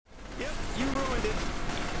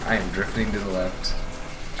I am drifting to the left.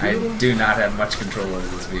 I do not have much control over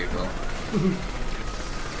this vehicle.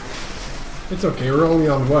 It's okay, we're only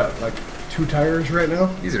on what, like 2 tires right now?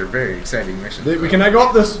 These are very exciting missions. We cannot go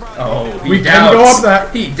up this. Oh, we can go up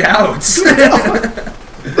that. He doubts.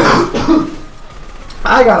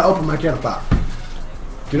 I gotta open my can of pop.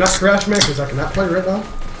 Do not crash, man, because I cannot play right now.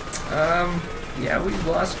 Yeah, we've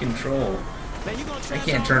lost control. I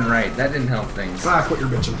can't turn right. That didn't help things. Ah, quit your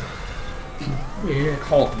bitching. Yeah.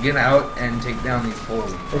 Hulk, get out and take down these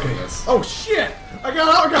poles. Okay. Oh shit! I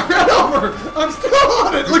got ran over! I'm still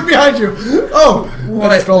on it! Look behind you! Oh! What?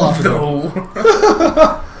 I fell off. No.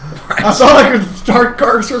 I thought I could start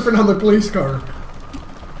car surfing on the police car.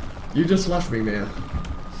 You just left me, man.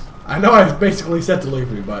 I know I basically said to leave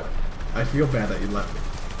me, but I feel bad that you left me.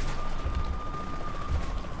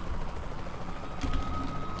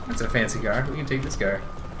 That's a fancy car. We can take this car.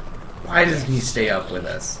 Why doesn't he stay up with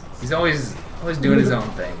us? He's always doing his own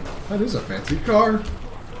thing. That is a fancy car. You're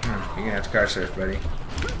gonna have to car surf, buddy.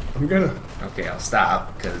 I'm gonna. Okay, I'll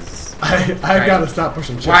stop because I gotta stop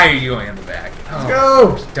pushing chips. Why are you going in the back? Let's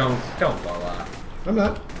go! Don't fall off. I'm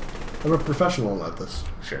not. I'm a professional at this.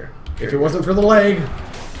 Sure. If it wasn't for the leg.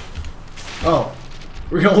 Oh,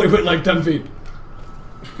 we only went like 10 feet.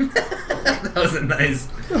 That was a nice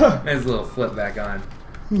little flip back on.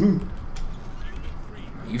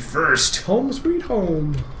 You first. Home sweet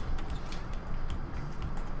home.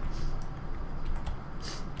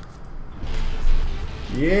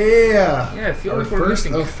 Yeah. Yeah, I feel Our like we're first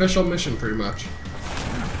missing official mission, pretty much.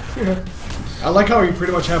 Yeah. I like how we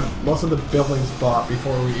pretty much have most of the buildings bought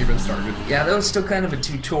before we even started. Yeah, that was still kind of a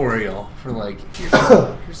tutorial for like, here's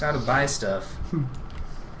how to buy stuff.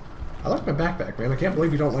 I like my backpack, man. I can't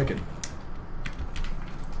believe you don't like it.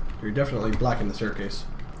 You're definitely blocking the staircase.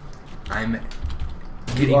 I'm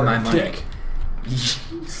getting my money. Dick.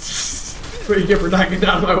 That's what you get for not getting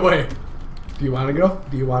out of my way. Do you want to go?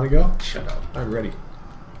 Do you want to go? Shut up. I'm ready.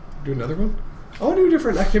 Do another one? I want to do a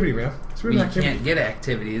different activity, man. We can't get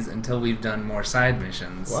activities until we've done more side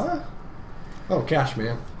missions. What? Oh, cash,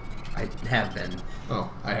 man. I have been.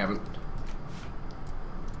 Oh, I haven't.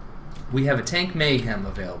 We have a tank mayhem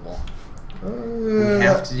available. We We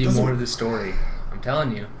have to do more of the story. I'm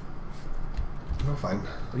telling you. Oh, fine.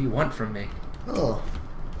 What do you want from me? Oh.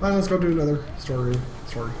 Fine, let's go do another story.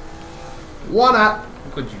 Why not?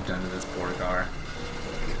 Look what you've done to this poor car.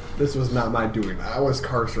 This was not my doing. I was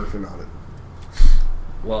car surfing on it.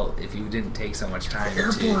 Well, if you didn't take so much time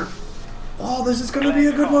Airport. Oh, this is gonna be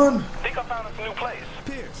a good one. I think I found us a new place.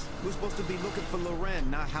 Pierce, we're supposed to be looking for Loren,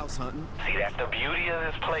 not house hunting. See, that's the beauty of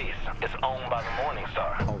this place. It's owned by the Morning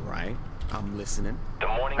Star. All right, I'm listening. The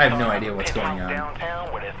Morning I have no Star idea what's penthouse going on.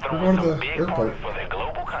 Downtown where they're We're throwing going to some the big airport. parties for their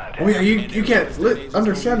global contest. Oh yeah, you can't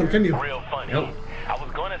understand them, can you? Real funny. Nope. I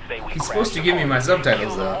was gonna say we He's supposed to give me my crash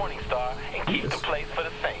subtitles, kill the though. Morning Star and keep the place for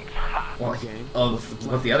the Saints. Ha. Well, of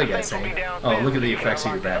what the other guy's saying. Oh, look at the effects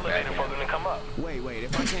of your backpack. For them to come up. Wait,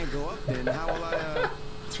 if I can't go up, then how will I,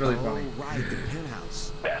 It's really funny. ride the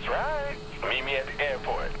penthouse? That's right. Meet me at the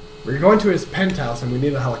airport. We're going to his penthouse and we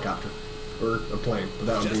need a helicopter. Or a plane. But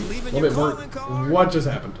that would Just be a leaving little bit your more. calling card? What just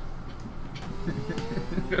happened?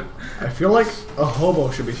 I feel like a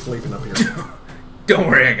hobo should be sleeping up here. Don't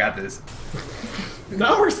worry, I got this.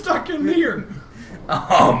 Now we're stuck in here.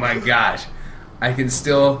 Oh my gosh. I can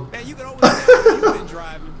still... Hey, you can always say you've been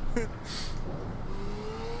driving.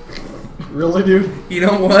 Really, dude? You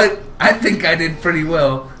know what? I think I did pretty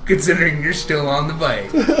well, considering you're still on the bike.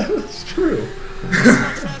 It's true.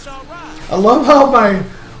 Trash all right. I love how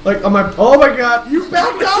oh my god, you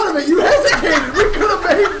backed out of it, you hesitated, we could have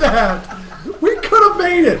made that. We could have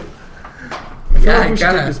made it. Yeah, we should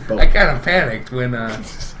take this boat. I kind of panicked when,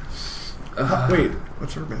 Wait,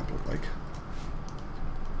 what's our map look like?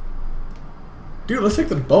 Dude, let's take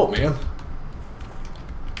the boat, man.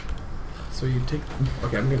 So you take...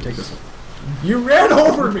 Okay, I'm gonna take this one. You ran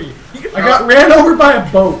over me! I got ran over by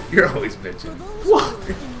a boat. You're always bitching. What?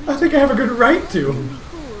 I think I have a good right to.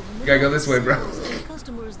 You gotta go this way, bro.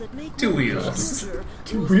 2 wheels.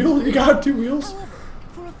 2 wheels? You got 2 wheels?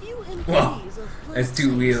 Well, as 2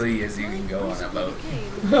 wheelie as you can go on a boat.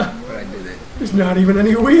 But I did it. There's not even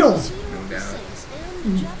any wheels. No doubt.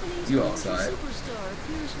 You all saw it.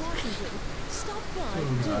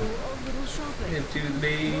 Hip to the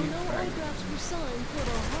bay.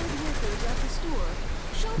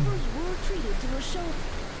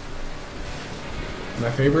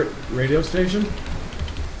 My favorite radio station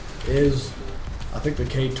is, I think, the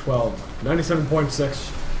K12.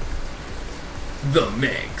 97.6. The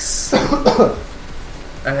Mix. That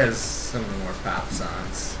has some of the more pop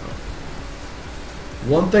songs.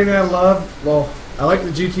 One thing I love, well, I like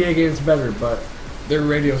the GTA games better, but their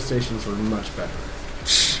radio stations were much better.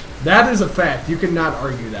 That is a fact. You cannot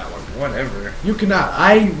argue that one. Whatever. You cannot.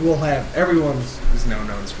 I will have everyone's... There's no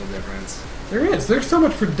noticeable difference. There is. There's so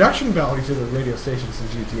much production value to the radio stations in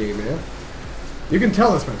GTA, man. You can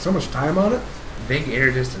tell they spent so much time on it. Big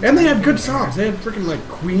air distance. And they had good songs. They had freaking like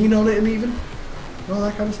Queen on it and even. All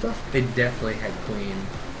that kind of stuff. They definitely had Queen.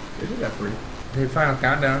 They did have Queen. They had Final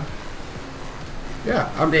Countdown.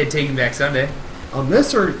 Yeah. They had Taking Back Sunday. On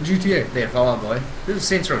this or GTA? They had Fall Out Boy. This is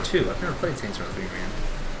Saints Row 2. I've never played Saints Row 3, man.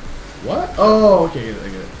 What? Oh, okay, I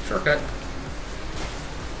get it. Shortcut.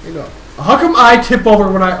 You know, how come I tip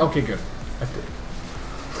over when I... Okay, good. I did.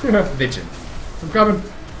 Bitchin'. I'm coming.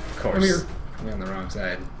 Of course. Come here. I'm on the wrong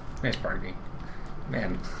side. Nice parking.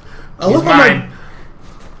 Man. I love mine.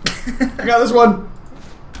 I got this one.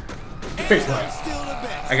 Face light.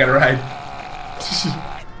 I got a ride.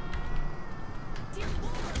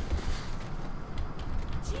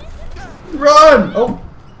 Run! Oh,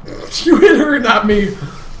 you hit her, not me.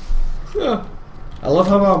 I love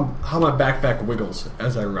how my backpack wiggles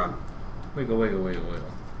as I run. Wiggle, wiggle, wiggle,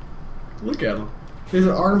 wiggle. Look at him. His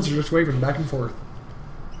arms are just waving back and forth.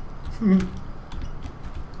 The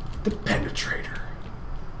penetrator.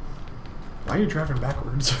 Why are you driving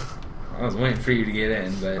backwards? I was waiting for you to get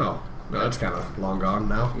in, but... Oh, no, that's kind of long gone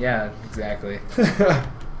now. Yeah, exactly.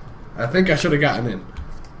 I think I should have gotten in.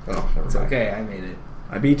 Oh, never It's mind. okay, I made it.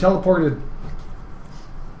 I'd be teleported.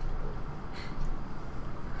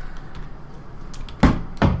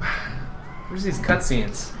 Where's these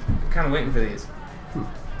cutscenes? I'm kind of waiting for these.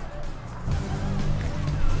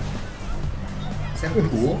 Is that a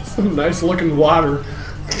pool? Some nice looking water.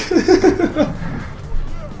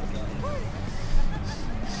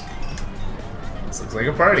 This looks like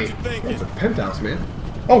a party. It's a penthouse, man.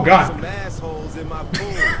 Oh god. Some assholes in my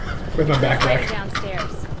pool. With my Right backpack.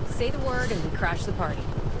 downstairs. Say the word and we crash the party.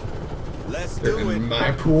 Let's They're do it. in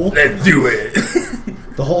my pool. Let's do it!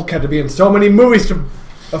 The Hulk had to be in so many movies to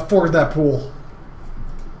afford that pool.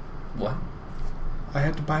 What? I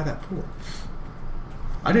had to buy that pool.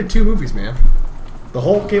 I did 2 movies, man. The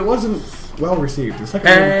Hulk, it wasn't well received. The second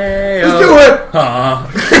Hey, one, let's do it! Huh.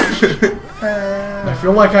 I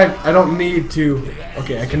feel like I don't need to...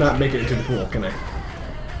 Okay, I cannot make it into the pool, can I?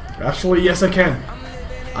 Actually, yes I can.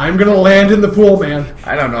 I'm gonna land in the pool, man.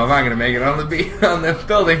 I don't know if I'm gonna make it on the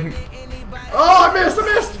building. Oh, I missed!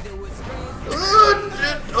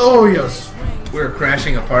 Oh, yes. We're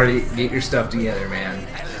crashing a party. Get your stuff together, man.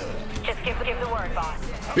 Just give the word, boss.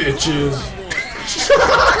 Bitches.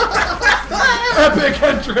 Epic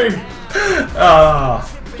entry. Oh,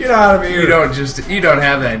 Get out of here. you don't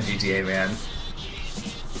have that in GTA, man.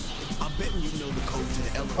 I'm betting you know the code to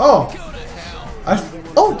the elevator.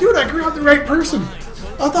 Oh, dude, I grabbed the right person.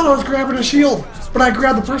 I thought I was grabbing a shield, but I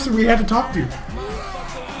grabbed the person we had to talk to.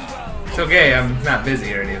 It's okay. I'm not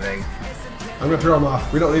busy or anything. I'm gonna throw him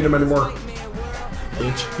off. We don't need him anymore.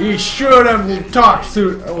 Bitch. He should have talked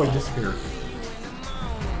soon. Oh, he disappeared.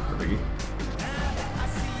 Biggie.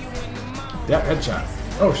 That headshot.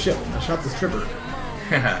 Oh shit! I shot the stripper.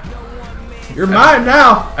 You're mine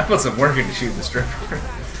now. I put some work into shooting the stripper.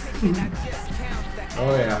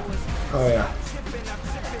 Oh yeah. Oh yeah.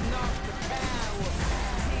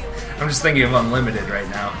 I'm just thinking of Unlimited right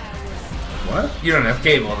now. What? You don't have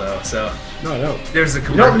cable though, so No, I don't. there's a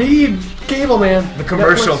You don't need cable, man. the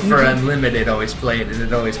commercial Netflix, for YouTube. Unlimited always played, and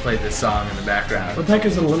it always played this song in the background. What the heck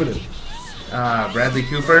is Unlimited? Bradley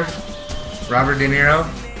Cooper, Robert De Niro.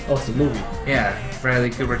 Oh, it's a movie. Yeah, Bradley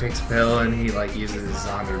Cooper takes a pill and he like uses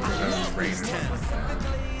 100% of his brain or something like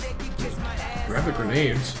that. Grab the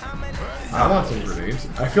grenades. I want some grenades.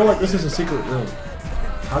 I feel like this is a secret room.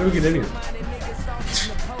 How do we get in here?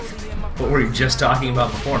 What were you just talking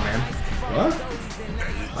about before, man? What?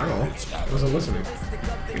 I don't know. I wasn't listening.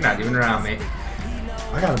 You're not even around me.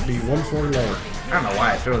 I gotta be one floor lower. I don't know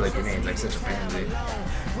why I throw the grenades like such a pansy.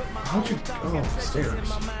 How'd you... Oh, stairs.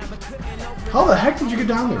 How the heck did you get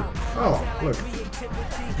down there? Oh, look.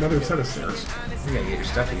 Another set of stairs. You gotta get your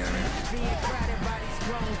stuff together, man.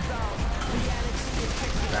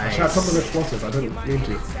 I Nice. shot something explosive. I didn't mean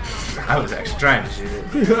to. I was actually trying to shoot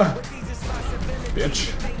it. Yeah.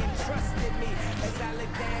 Bitch.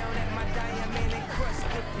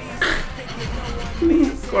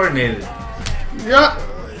 Coordinated. Yeah.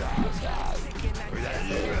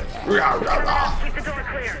 Keep the door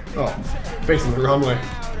clear. Oh, facing the wrong way.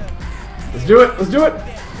 Let's do it. Let's do it.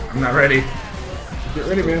 I'm not ready. Get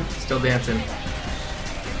ready, man. Still dancing.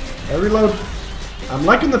 I reload. I'm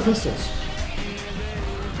liking the pistols.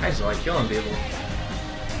 I just like killing people.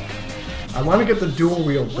 I want to get the dual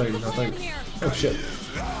wield thing, I think. Oh shit.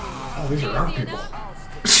 Oh, these are our people.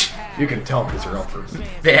 You can tell because you're up first.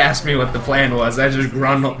 They asked me what the plan was. I just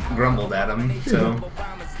grumbled at them. So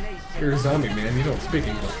You're a zombie, man. You don't speak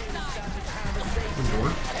English.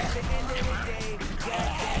 Door.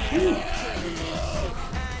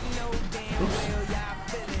 Oops.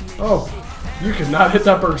 Oh, you cannot hit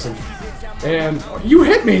that person. And you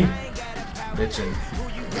hit me! bitching.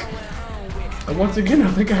 And once again,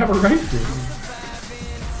 I think I have a right to.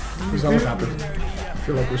 Who's the helicopter? I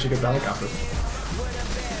feel like we should get the helicopter.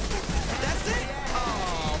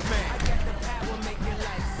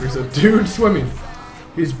 There's a dude swimming.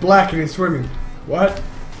 He's black and he's swimming. What?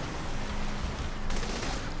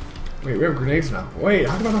 Wait, we have grenades now. Wait,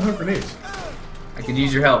 how come I don't have grenades? I could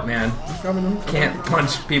use your help, man. Can't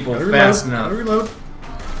punch people fast enough. Gotta reload.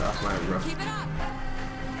 Off my roof.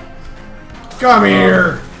 Come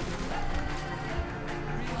here!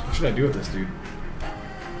 What should I do with this dude?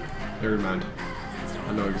 Never mind.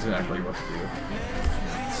 I know exactly what to do.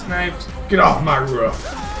 Sniped. Get off my roof!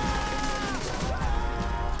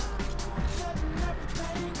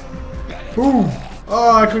 Ooh!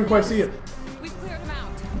 Oh, I couldn't quite see it. We cleared him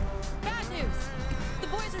out. Bad news. The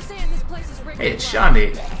boys are saying this place is rigged. Hey, it's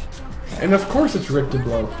Shondi. And of course it's rigged to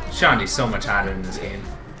blow. Shondi's so much hotter in this game.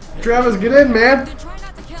 Travis, get in, man! Then try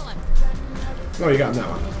not to kill him. No, you got him that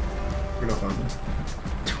one. You're no fun.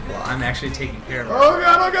 Well, I'm actually taking care of it. Oh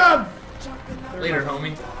god, oh god! Later,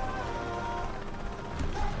 homie.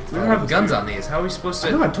 We don't have guns on these. How are we supposed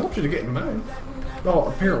I know, I to... told you to get in mine. Well,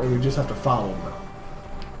 apparently we just have to follow him now.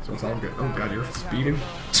 So it's all good. Oh god, you're speeding.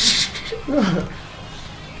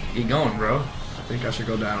 Keep going, bro. I think I should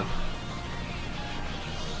go down.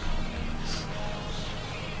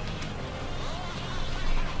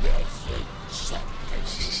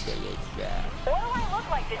 What do I look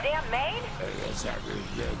like, the damn maid?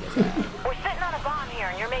 We're sitting on a bomb here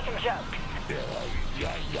and you're making jokes.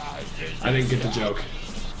 I didn't get the joke.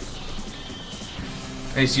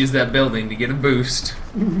 I just used that building to get a boost.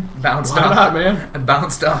 Bounced Why off. not, man? I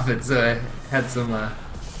bounced off it, so I had some, I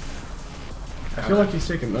feel like he's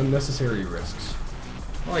taking unnecessary risks.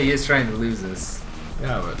 Well, he is trying to lose us.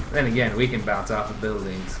 Yeah, but... Then again, we can bounce off of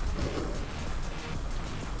buildings.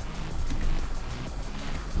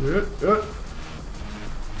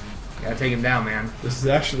 Gotta take him down, man. This is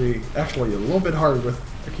actually a little bit hard with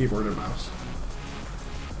a keyboard and mouse.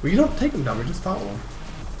 Well, you don't take him down, we just follow him.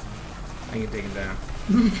 I can take him down.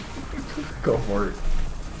 Go for it.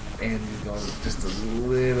 And he's going just a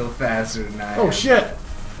little faster than I am. Oh shit!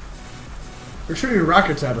 They're shooting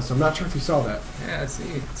rockets at us, I'm not sure if you saw that. Yeah, I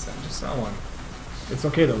see. So I just saw one. It's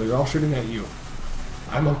okay though, they're all shooting at you.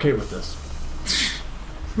 I'm okay with this.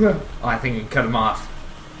 Oh, I think we can cut him off.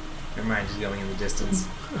 Never mind, just going in the distance.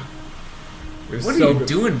 What are you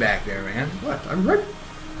doing back there, man? What? I'm right.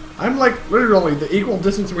 I'm like literally the equal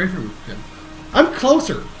distance away from him. I'm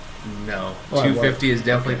closer. No. Oh, 250 is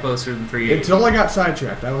definitely closer than 380. Until I got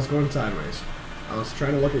sidetracked, I was going sideways. I was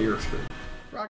trying to look at your screen.